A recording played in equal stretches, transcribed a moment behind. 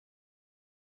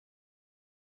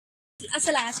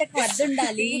అసలు ఆశకు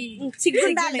వద్దుండాలి,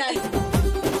 సిగ్గుండాలి.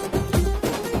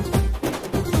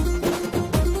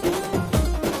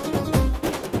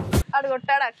 అడు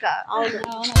కొట్టాడు అక్క. అవును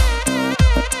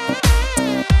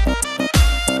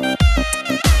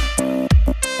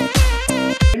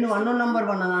నువ్వు అన్నో నంబర్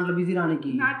పన్నా దాంట్లో బిజీ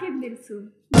రానికి నాకేం తెలుసు.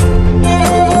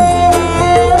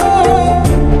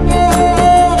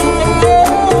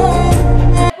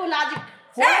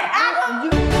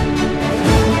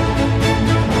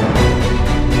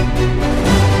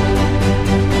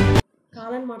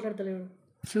 కావాలని మాట్లాడతలేడు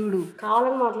చూడు,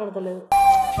 కావాలని మాట్లాడతలేదు.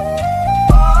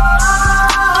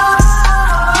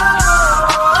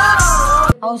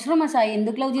 అవసరమా సాయి?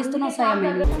 ఎందుకు లవ్ చేస్తున్నావు సాయి?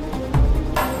 మీరు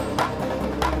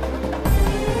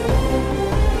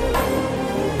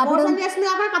మోసం చేస్తుంది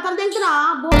కాబట్టి కథలు తెలుసురా.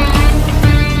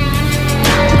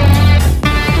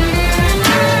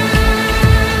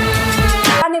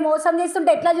 మోసం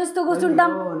చేస్తుంటే ఎట్లా చూస్తూ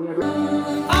కూర్చుంటాం?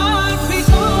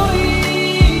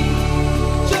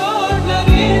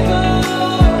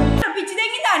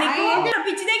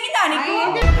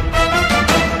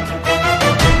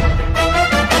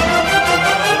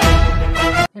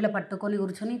 ఇలా పట్టుకొని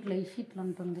కూర్చొని ఇట్లా వేసి ఇట్లా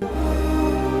ఉంటుంది.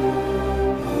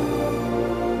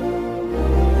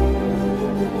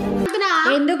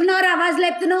 ఎందుకు నోరు ఆవాజ్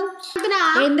లేపుతున్నావు?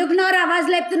 ఎందుకు నోరు Awaaz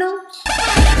లేపుతున్నావు?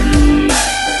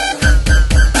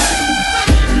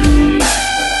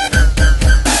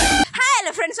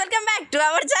 Hello friends, welcome back to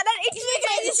our channel. It's me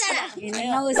crazy channel.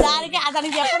 దానికి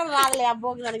అతనికి చెప్పడం రాదులే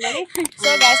అబ్బోకి దానికి. కానీ సో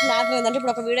గైస్ మ్యాటర్ ఏంటంటే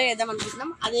ఇప్పుడు ఒక వీడియో చేద్దాం అనుకుంటున్నాం.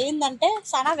 అదేంటంటే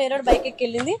సనా వేరే బైక్ ఎక్కి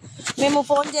వెళ్ళింది. మేము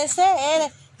ఫోన్ చేస్తే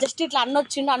జస్ట్ ఇట్లా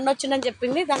అన్నొచ్చిండని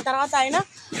చెప్పింది. దాని తర్వాత ఆయన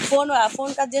ఫోన్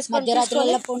కట్ చేసుకొని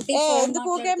ఎందుకు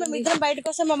ఊకే మేము ఇద్దరం బయటకు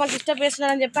వస్తే మమ్మల్ని డిస్టర్బ్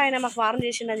చేస్తున్నారని చెప్పి ఆయన మాకు వారం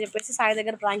చేసిండని చెప్పేసి సాయి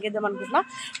దగ్గర ప్రాంక్ చేద్దాం అనుకుంటున్నా.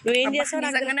 నువ్వేం చేస్తావు?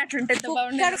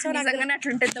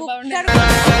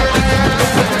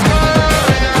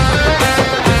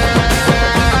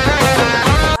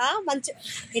 మంచి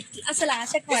అసలు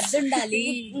ఆశకు వద్దుండాలి,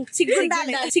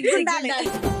 సిగ్గుండాలి.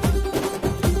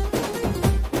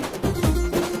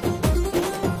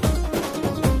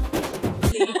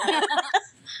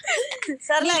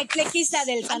 సర్లే ఎట్లా ఎక్కిస్తా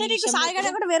తెలుసా?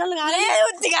 వేరే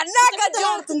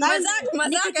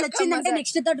వచ్చిందంటే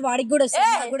నెక్స్ట్ తోటి వాడికి కూడా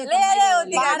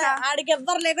ఆడికి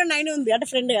ఎవ్వరు లేకుండా నైన్ ఉంది అంటే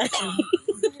ఫ్రెండ్ గా.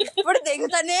 ఇప్పుడు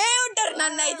దిగుతానే ఉంటారు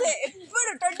నన్ను అయితే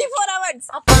ఎప్పుడు 24 hours.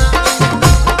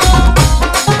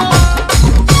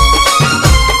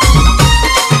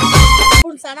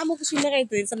 ఇప్పుడు సనా ముక్కు చిన్నగా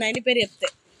అవుతుంది సార్ నైన్ పేరు చెప్తే.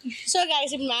 సో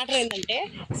గైస్ ఇప్పుడు మ్యాటర్ ఏంటంటే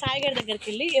సాయి గారి దగ్గరికి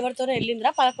వెళ్ళి ఎవరితోనో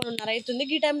వెళ్ళిందిరా 11:30 అవుతుంది.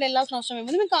 ఈ టైంలో వెళ్ళాల్సిన అవసరం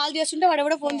ఏముంది? మేము కాల్ చేస్తుంటే వాడు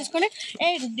ఎవడో ఫోన్ తీసుకొని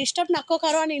డిస్టర్బ్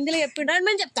నక్కోకారు అని హిందీలో చెప్పిండ్రు అని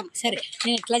మేము చెప్తాం. సరే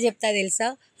నేను ఎట్లా చెప్తా తెలుసా?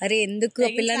 అరే ఎందుకు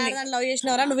పిల్లల్ని లవ్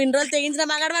చేసినవరా, నువ్వు ఇన్ని రోజులు తెగించిన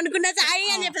మగాడు అనుకున్నా సాయి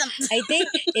అని చెప్తాం. అయితే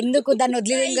ఎందుకు దాన్ని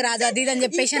వదిలేంగా రాదు అది అని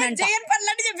చెప్పేసి అని అంటే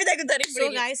చెప్పి తగ్గుతారు. సో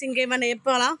గైస్ ఇంకేమైనా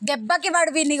చెప్పాలా? దెబ్బకి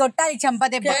వాడు వీడిని కొట్టాలి, చంప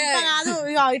దెబ్బ కాదు.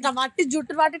 ఇట్లా పట్టి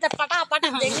జుట్టు పట్టి ఇట్లా పటా పట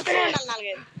తెగుతూనే ఉండాలి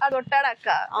 4-5. అది కొట్టాడు అక్క.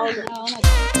 అవును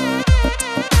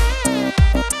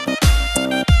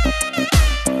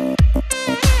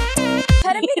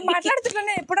సరే మీరు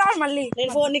మాట్లాడుతున్నానే ఎప్పుడు మళ్ళీ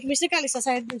నేను ఫోన్ నీకు మిస్టేక్ కాల్ ఇస్తా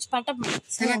సైడ్ నుంచి పట్ట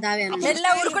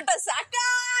ఎలా ఊరుకుంటా అక్క.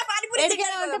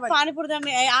 పానీపూరి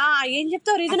దాన్ని ఏం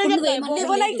చెప్తావు? రీజన్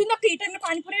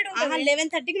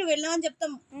 11:30కి నువ్వు వెళ్ళావని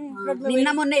చెప్తాం. నిన్న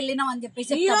మొన్న వెళ్ళినాం అని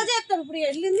చెప్పేసి ఈ రోజే చెప్తాం. ఇప్పుడు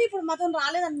వెళ్ళింది, ఇప్పుడు మాత్రం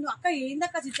రాలేదని. అక్క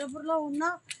ఏందక్క చిత్రపూర్లో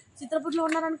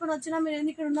ఉన్నారనుకుని వచ్చినా మీరు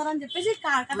ఎందుకు ఇక్కడ ఉన్నారని చెప్పేసి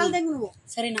కథలు తెంగు నువ్వు.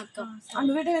 సరే నాకు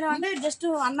నువ్వేట పోయినావు అంటే జస్ట్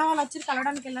అన్న వాళ్ళు వచ్చి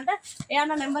కలవడానికి వెళ్ళంటే ఏ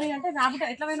అన్న నెంబర్ అంటే రాబిటో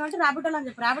ఎట్లా పోయినావు అంటే రాబిటో అని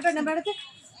చెప్పి రాబిటో నెంబర్ అడిగితే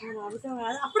రాబిటో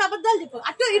కాదు అప్పుడు అబద్ధాలు చెప్పు.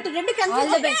 అటు ఇటు రెండు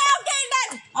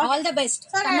all the best.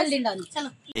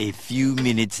 A few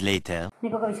minutes later.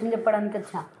 నీకు ఒక విషయం చెప్పడానికి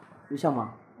వచ్చా. విషమా?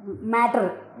 మ్యాటర్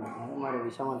మరి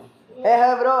విషమా? ఏ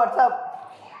హే బ్రో వాట్సాప్?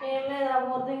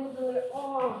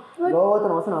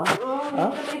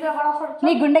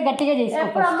 నీ గుండె గట్టిగా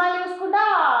చేసుకో. అమ్మాయిలు చూసుకుంటా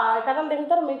కథలు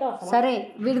తింటారు మీతో. సరే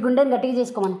వీడి గుండెని గట్టిగా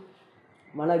చేసుకోమని.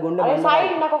 మన గుండె సాయి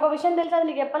నాకు ఒక విషయం తెలుసా,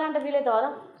 నీకు చెప్పాలంటే ఫీల్ అవుతావా?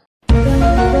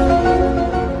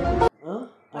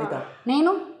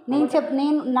 నేను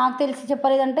నాకు తెలిసి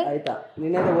చెప్పలేదంటే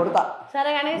సరే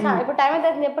కానీ ఇప్పుడు టైం అయితే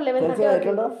చెప్పు 11:30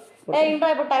 అవుతుంది. ఇంట్లో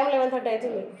ఇప్పుడు టైం 11:30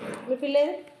 అవుతుంది. మీ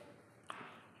పిల్లేది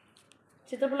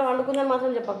చిత్రపుల్లో వండుకుందని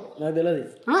మాత్రం చెప్పకు. నాకు తెలియదు.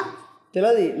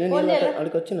 నేను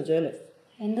అక్కడికి వచ్చిన చేయలే.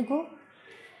 ఎందుకు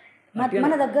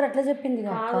మన దగ్గర అట్లా చెప్పింది?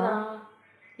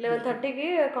 11:30కి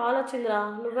కాల్ వచ్చిందిరా,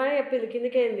 నువ్వే చెప్పింది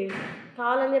కిందికేంది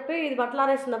కాల్ అని చెప్పి. ఇది బట్టలు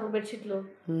ఆరేస్తుంది అప్పుడు బెడ్షీట్లు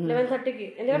 11:30కి.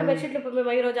 ఎందుకంటే బెడ్షీట్లు ఇప్పుడు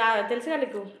మేము ఈరోజు తెలుసుగా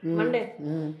నీకు మండే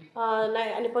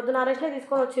పొద్దున ఆరేసినా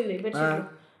తీసుకొని వచ్చింది బెడ్షీట్లు.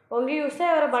 వంగి చూస్తే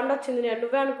ఎవరో బండి వచ్చింది, నేను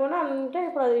నువ్వే అనుకున్నా అంటే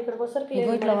ఇప్పుడు అది ఇక్కడికి వచ్చరికి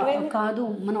కాదు.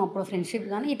 మనం అప్పుడు ఫ్రెండ్షిప్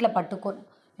కానీ ఇట్లా పట్టుకొని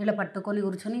ఇలా పట్టుకొని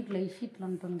కూర్చొని ఇట్లా వేసి ఇట్లా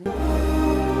ఉంటుంది.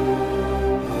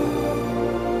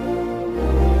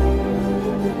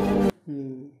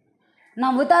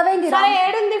 నవ్వుతావేంటి?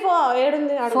 ఏడుంది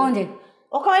ఫోన్ చేయి.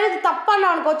 ఒకవేళ ఇది తప్పు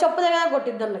అన్నావు అనుకో చెప్పు దగ్గర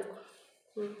కొట్టిద్దాం.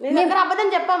 నీ దగ్గర అబద్ధం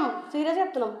చెప్పాము, సీరియస్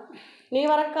చెప్తున్నాం. నీ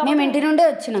వరకు మేము ఇంటి నుండే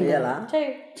వచ్చినాం.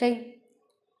 చెయ్యి.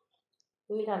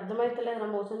 నీకు అర్థమైతలేదు,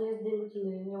 మోసం చేసి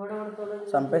ఎవడెవడతో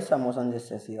చంపేస్తా మోసం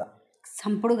చేసేసి ఇక.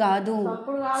 సంపుడు కాదు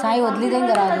సాయి,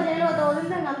 వదిలిదేంగ రాదు.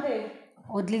 అంతే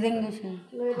వదిలిదేంగ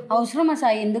అవసరమా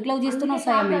సాయి? ఎందుకు లవ్ చేస్తున్నావు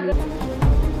సాయి? మేము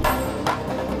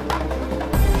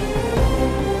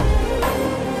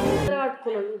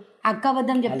అక్క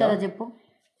అబద్ధం చెప్తారా చెప్పు.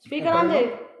 స్పీకర్ ఆన్ చేయి.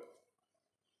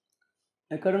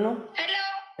 ఎక్కడున్నావు?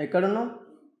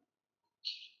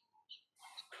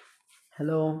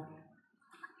 Hello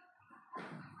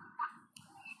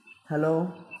hello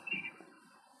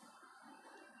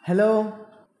hello.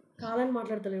 కావాలని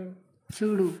మాట్లాడతలేడు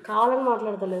చూడు, కావాలని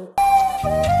మాట్లాడతలేదు.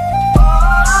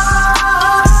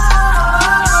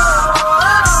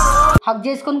 హక్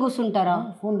చేసుకొని కూర్చుంటారా?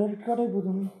 ఫోన్ డైరెక్ట్ కట్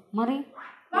అయిపోతుంది మరి.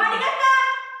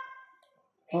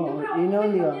 ఈయనే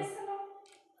ఉంది ఇక.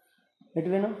 ఎటు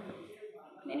పోయినా?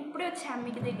 నేను ఇప్పుడే వచ్చాను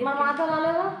మీకు దగ్గర. మా మాతో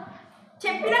రాలేదా?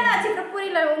 చెప్పినా నా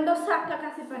చిత్రపూరిలో ఉండొస్తా అక్క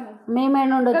కాసేపు అని.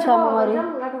 మేమేనా ఉండొచ్చాము మరి.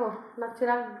 నాకు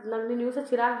చిరాకు, నన్ను న్యూస్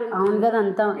చిరాకు. అవును కదా,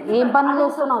 అంతా ఏం పనులు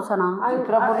చేస్తున్నావు సనా?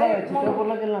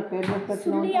 చిత్రపూర్లోకి వెళ్ళిన పేరు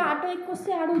చెప్పొచ్చు. ఆటో ఎక్కువ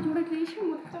వస్తే ఆడు చూడట్లేసి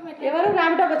మొత్తం ఎవరు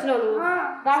ర్యాపిడోకి వచ్చినావు?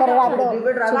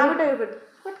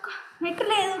 నెట్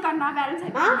లేదు కన్నా, బ్యాలెన్స్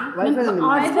అయిపోయింది.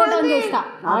 హాట్స్పాట్ ఆన్ చేస్తా.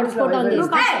 హాట్స్పాట్ ఆన్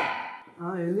చేస్తా.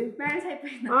 బ్యాలెన్స్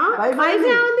అయిపోయింది. వైఫై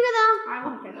ఉంది కదా.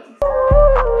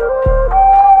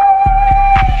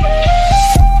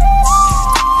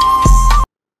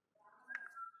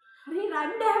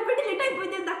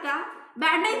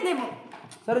 బ్యాండ్ అయితేమో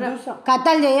సరే చూస్తా.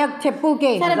 కథలు చేయ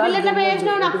చెప్పుకే. సరే బిల్ ఎట్లా పే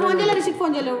చేసినావు? నాకు ఫోన్ చేయలేదు, రిషిక్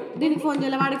ఫోన్ చేయలేవు, దీనికి ఫోన్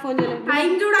చేయలేదు, వాడికి ఫోన్ చేయలేదు. టైం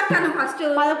చూడక్క నువ్వు ఫస్ట్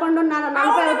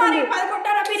 11:40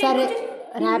 సరే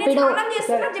ర్యాపిడో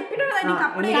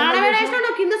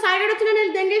నువ్వు కింద సైడ్ వచ్చినా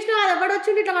నేను దెంగేసినావు. అది ఎవడు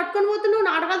వచ్చిండు ఇట్లా పట్టుకొని పోతున్నావు,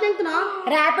 నాటకాలు తెంగుతున్నావు.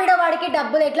 ర్యాపిడో వాడికి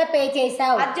డబ్బులు ఎట్లా పే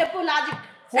చేసావు? అది చెప్పు లాజిక్.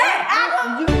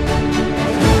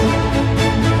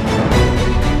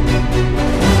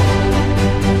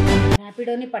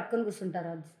 ర్యాపిడోని పట్టుకొని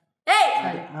కూర్చుంటారు.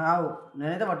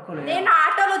 నేనైతే పట్టుకోలేదు. నేను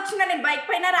ఆటోలో వచ్చిన, నేను బైక్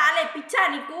పైన రాలే. పిచ్చా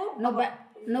నీకు?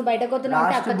 నువ్వు బయటకు పోతున్నావు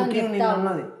అంటే అక్కతో చెప్తావు.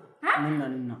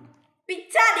 నిన్న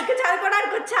పిచ్చా నీకు?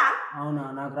 చదువుకోవడానికి వచ్చా? అవునా?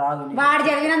 నాకు రాదు. వాడు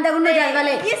చదివినంత కూడా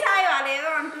చదవలే. ఈ సాయి వాళ్ళు ఏదో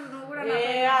అంటున్నారు నువ్వు కూడా.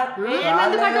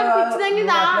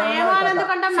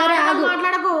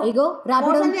 మాట్లాడకు. ఇగో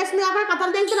ర్యాపిడో చేస్తుంది కాబట్టి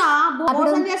కథలు తెంగుతున్నా.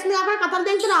 చేస్తుంది కాబట్టి కథలు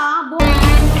తెంగుతున్నా.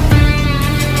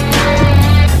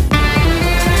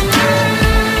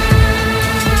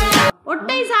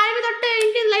 ఒట్టే సాయి మీద ఒట్టే,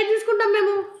 ఇంటి లైట్ తీసుకుంటాం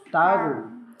మేము.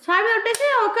 సాయి మీద ఒట్టేసి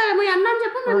ఒక మీ అన్న అని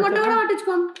చెప్పి మేము మొట్ట కూడా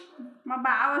పట్టించుకోం. మా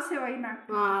బావ వస్తే పోయినా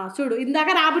చూడు, ఇందాక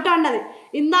రాబిట్ అన్నది,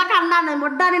 ఇందాక అన్న అన్నది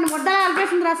మొడ్డ, నేను మొడ్డ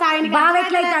కలిపేసింది రా సాయిని. బాగా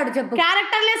ఎట్లయితాడు చెప్పు.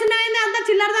 క్యారెక్టర్ లేసినవి అంత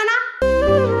చిల్లరదానా?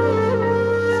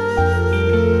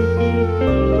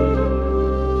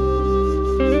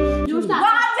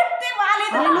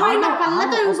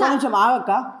 కొంచెం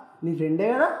ఆగక్క, నీ ఫ్రెండే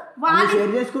కదా,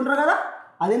 షేర్ చేసుకుంటారు కదా,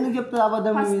 అదెందుకు చెప్తుంది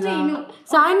అబద్ధం?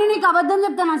 సాయిని నీకు అబద్ధం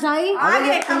చెప్తానా సాయి?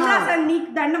 నీకు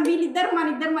దండం, వీళ్ళిద్దరు మన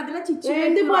ఇద్దరి మధ్యలో చిచ్చు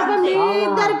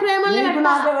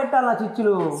నాకే పెట్టాలా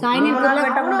చిచ్చులు? సాయిని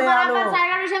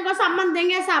సంబంధం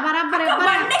తెంగేస్తా బరాబర్.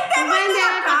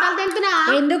 కథలు తెంగుతున్నా.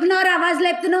 ఎందుకు నోరు ఆవాజ్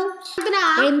లేపుతున్నావు?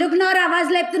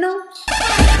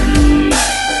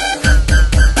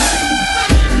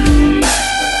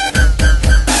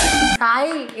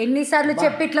 సాయి ఎన్నిసార్లు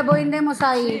చెప్పి ఇట్లా పోయిందేమో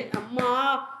సాయి. అమ్మా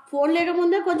ఫోన్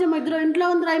లేకముందే కొంచెం ఇద్దరు ఇంట్లో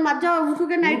ఉందిరా, ఈ మధ్య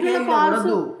ఊరికే నైట్ కాల్స్.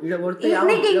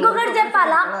 నీకు ఇంకొకటి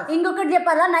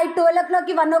చెప్పాలా? నైట్ 12 o'clock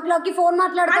 1 o'clock ఫోన్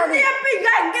మాట్లాడుతుంది.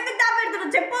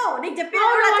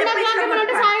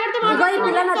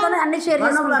 అన్ని షేర్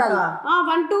చేసుకుంటాను.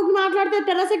 1-2 మాట్లాడితే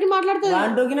టెర్రస్ ఎక్కి మాట్లాడుతుంది.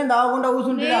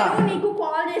 నీకు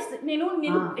కాల్ చేస్తా, నేను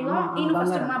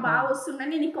ఫస్ట్ మా బావ వస్తున్నా,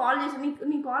 నేను కాల్ చేసి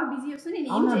నీ కాల్ బిజీ వస్తే నేను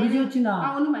ఏం చేయను.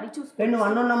 అవును మరి చూసుకో.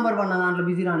 నంబర్ పన్నా దాంట్లో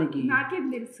బిజీ రానికి నాకేం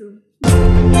తెలుసు.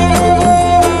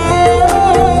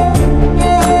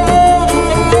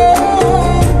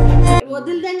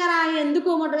 వదిలితేంగరా ఎందుకు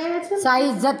సాయి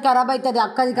ఇజ్జత్ ఖరాబ్ అవుతుంది,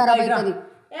 అక్కది ఖరాబ్ అవుతుంది.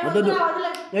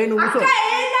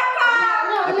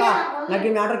 నాకు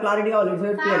ఈ మ్యాటర్ క్లారిటీ కావాలి.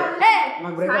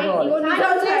 నాకు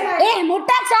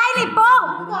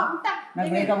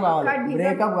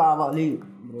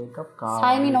బ్రేకప్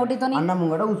సాయిని నోటితో అన్నం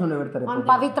ముంగట కూర్చుండే పెడతారు.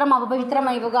 పవిత్రం అపవిత్రం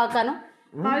ఇవ్వగాను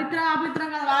పవిత్ర అపవిత్రం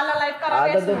కదా వాళ్ళ లైఫ్ ఖరాబ్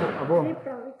చేస్తుంది. అబ్బో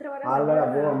ఆల్రెడీ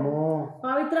అబ్బో అమ్మో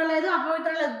పవిత్ర లేదు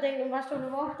అపవిత్రం లేదు. ఫస్ట్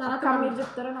నువ్వు తర్వాత మీరు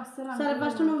చెప్తారని వస్తారు. సరే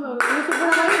ఫస్ట్ నువ్వు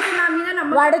నా మీద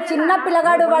నమ్మకం వాడు చిన్న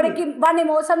పిల్లగాడు, వాడిని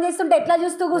మోసం చేస్తుంటే ఎట్లా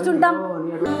చూస్తూ కూర్చుంటాం?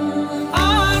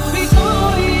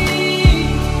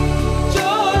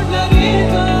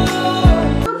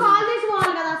 కాల్ చేసి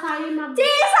పోవాలి కదా సాయి.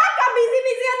 చేసాక బిజీ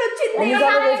బిజీ అని వచ్చింది.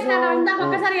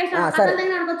 ఒక్కసారి సరే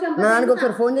నాన్నకి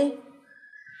ఒకసారి ఫోన్ చేయి.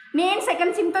 నేను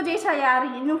సెకండ్ సిమ్ తో చేసా యార్.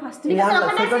 నువ్వు ఫస్ట్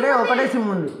ఒకటే సిమ్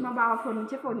ఉంది. మా బావ ఫోన్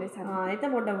నుంచే ఫోన్ చేశాను. అయితే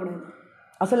బొడ్డ కూడా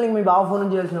అసలు నీకు మీ బావ ఫోన్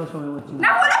నుంచి చేయాల్సిన అవసరం వచ్చింది.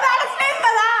 నా ఫోన్ బ్యాలెన్స్ లేదు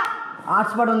కదా.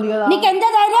 హాట్స్పాట్ ఉంది కదా. నీకు ఎంత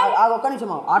ధైర్యం? ఒక్క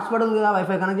నిమిషం, హాట్స్పాట్ ఉంది కదా,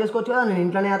 వైఫై కనెక్ట్ చేసుకోవచ్చు కదా. నేను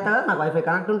ఇంట్లోనే వేస్తా కదా, నాకు వైఫై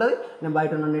కనెక్ట్ ఉంటుంది. నేను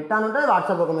బయట ఉన్న నెట్ అని ఉంటుంది.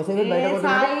 వాట్సాప్ ఒక మెసేజ్ బయట ఎటు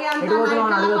పోతున్నావు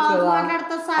అని అడగచ్చు కదా.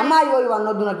 అమ్మా ఇవో ఇవన్నీ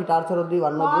వద్దు, నాకు టార్చర్ వద్దు,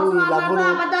 ఇవన్నీ వద్దు, ఈ డబ్బులు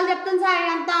అబద్ధాలు చెప్తాను సాయి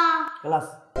అంతా.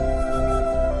 క్లాస్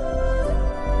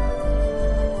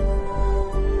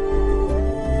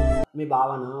మీ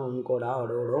బావనా ఇంకోడా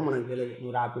వాడోడో మనకు తెలియదు.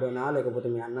 నువ్వు రాపిడోనా లేకపోతే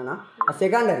మీ అన్ననా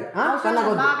సెకండరీ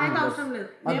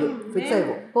ఫిక్స్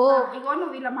అయిపో. ఇగో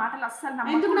నువ్వు వీళ్ళ మాటలు అస్సలు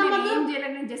నమ్మకు. నేను ఏం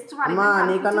చేయలేదు. నేను జస్ట్ అమ్మా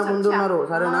నీకన్నా ముందు ఉన్నారు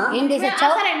సరేనా. ఏం చేసి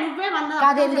వచ్చావు? నువ్వే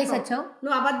కాదు, ఏం చేసి వచ్చావు?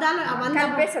 నువ్వు అబద్ధాలు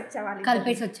కలిపేసి వచ్చావా?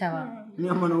 కలిపేసి వచ్చావా? నీ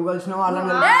అమ్మ నువ్వు కలిసిన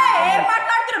వాళ్ళని ఏం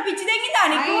మాట్లాడుతున్నావు? పిచ్చి తెగిందా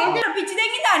నీకు? పిచ్చి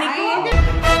తెగిందా నీకు?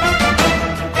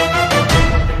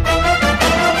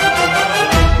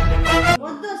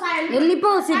 వద్దు సాయి. వెళ్ళిపో,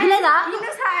 సిగ్గులేదా?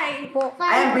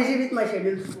 Busy with my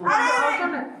schedules.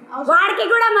 వాడికి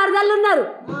కూడా మరదళ్ళు ఉన్నారు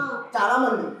చాలా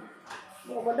మంది.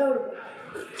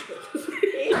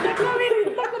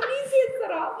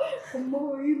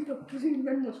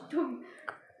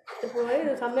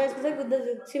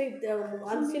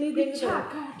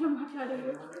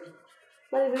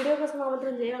 మరి వీడియో కోసం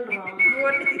ఆమంత్రం చేయగలరా?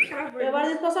 ఎవరు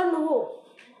తీసుకొస్తాడు నువ్వు?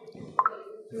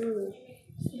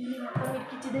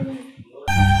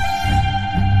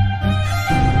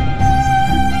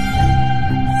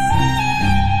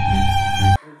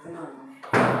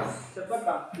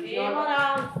 ఏమోరా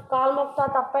కాల్ మొక్తా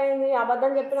తప్పైంది,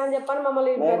 అబద్ధం చెప్పినా అని చెప్పని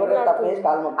మమ్మల్ని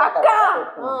అక్క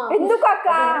ఎందుకు అక్క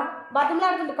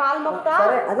బతిమలాడుతుంది. కాల్ మొక్తా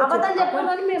అబద్ధం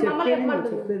చెప్పాలని మేము మమ్మల్ని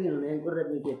చెప్పమంటుంది. నేను కూడా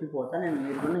రేపు నీకు చెప్పిపోతా.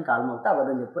 నేను కాలు మొక్తా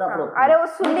అబద్ధం చెప్పు అప్పుడు. అరే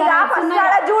వస్తుంది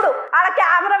చూడు, ఆడ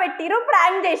కెమెరా పెట్టిరు,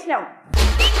 ప్రాంక్ చేసినాం.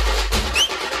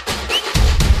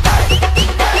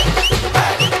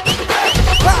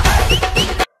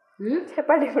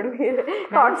 చెప్పండి ఇప్పుడు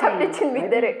కాన్సెప్ట్ ఇచ్చింది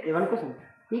ఇద్దరే. ఎవరి కోసం?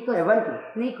 నీకు, ఎవరికి?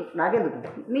 నీకు, నాకెందుకు?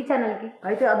 నీ ఛానల్కి.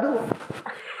 అయితే వద్దు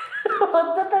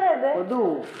వద్దు.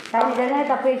 నిజంగానే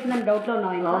తప్పు చేసిందని డౌట్ లో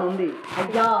ఉన్నావు? ఉంది.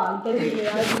 అయ్యా అంతే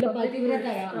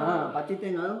పచ్చితే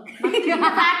కాదు,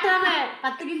 ఫ్యాక్టరీ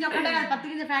పత్తి గింజ ఒకటే కాదు, పత్తి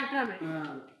గింజ ఫ్యాక్టరీ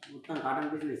మొత్తం కాటన్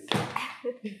బిజినెస్.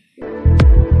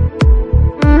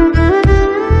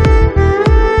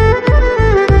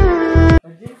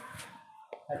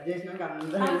 చేసినాక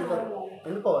అందరూ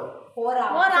ఎందుకోవాలి.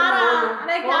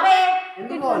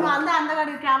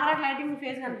 అందగాడి కెమెరా లైటింగ్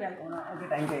ఫేస్ కనిపించాలి. Okay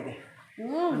thank you. అయితే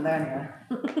అందగానే కదా.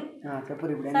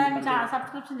 చెప్పు ఇప్పుడు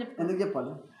సబ్స్క్రిప్షన్ చెప్పు. ఎందుకు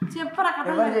చెప్పాలి? చెప్పరా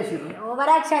ఎవరు చేసిర్రు?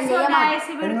 Over action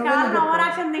over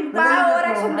action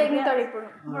దింగుతాడు. ఇప్పుడు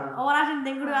ఓవర్ యాక్షన్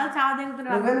దింగుడు కాదు, చాలా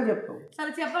దింగుతున్నాడు. నువ్వెందుకు చెప్తావు? సరే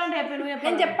చెప్పాలంటే చెప్పి నువ్వు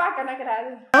నేను చెప్పాక నాకు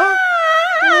రాదు.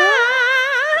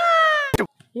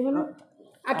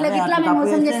 అట్లా ఇట్లా మేము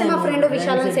మోసం చేస్తే మా ఫ్రెండ్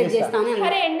విశాలను సెట్ చేస్తాను.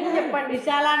 సరే ఎండింగ్ చెప్పండి.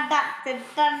 విశాలంట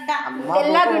తెట్టంట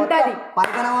తెల్లగుంటది,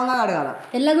 పరికరంగా అడగాల.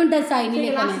 తెల్లగుంటది సాయి.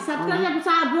 సబ్స్క్రైబ్ చెప్పు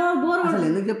సార్. బోర్ అసలు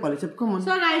ఎందుకు చెప్పాలి చెప్పుకోమని.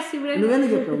 సో గైస్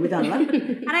నువ్వెందుకు చెప్పావు? మీ ఛానల్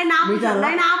అరే నా మీ ఛానల్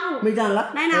మీ ఛానల్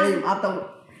ఆపుతావు.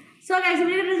 సో గైస్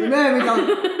మీ ఛానల్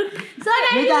సో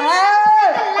మీ ఛానల్.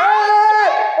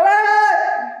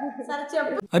 సరే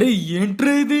చెప్పు. అరే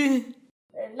ఏంట్రా ఇది?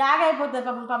 లాగ్ అయిపోతుంది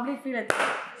పాపం, పబ్లిక్ ఫీల్ అవుతుంది.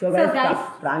 సో గైస్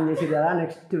ప్రాంక్ చేసి కదా,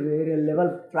 నెక్స్ట్ వేరే లెవెల్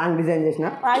ప్రాంక్ డిజైన్ చేసిన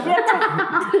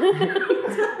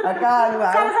అక్క.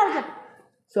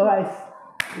 సో గైస్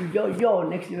యో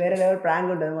నెక్స్ట్ వేరే లెవెల్ ప్రాంక్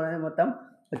ఉంటుంది మనది. మొత్తం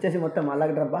వచ్చేసి మొత్తం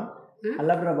అల్లకి డబ్బా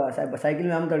సైకిల్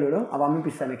మీద అమ్ముతాడు చూడు, అవి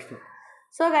అమ్మిపిస్తాను నెక్స్ట్.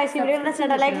 సో గైస్ ఈ వీడియో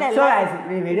నచ్చినట్టు లైక్ చేయండి. సో గైస్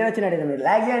మీ వీడియో నచ్చినట్టయితే మీరు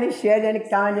లైక్ చేయండి, షేర్ చేయండి,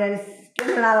 కామెంట్ చేయండి.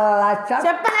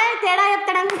 చెప్పలే తేడా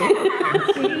చెప్తాడని.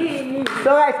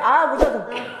 సో గైస్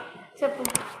చెప్పు.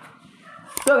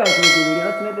 సో గైస్ మీకు వీడియో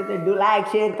నచ్చినట్లయితే do like,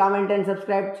 share, comment and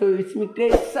subscribe to it's me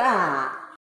craze.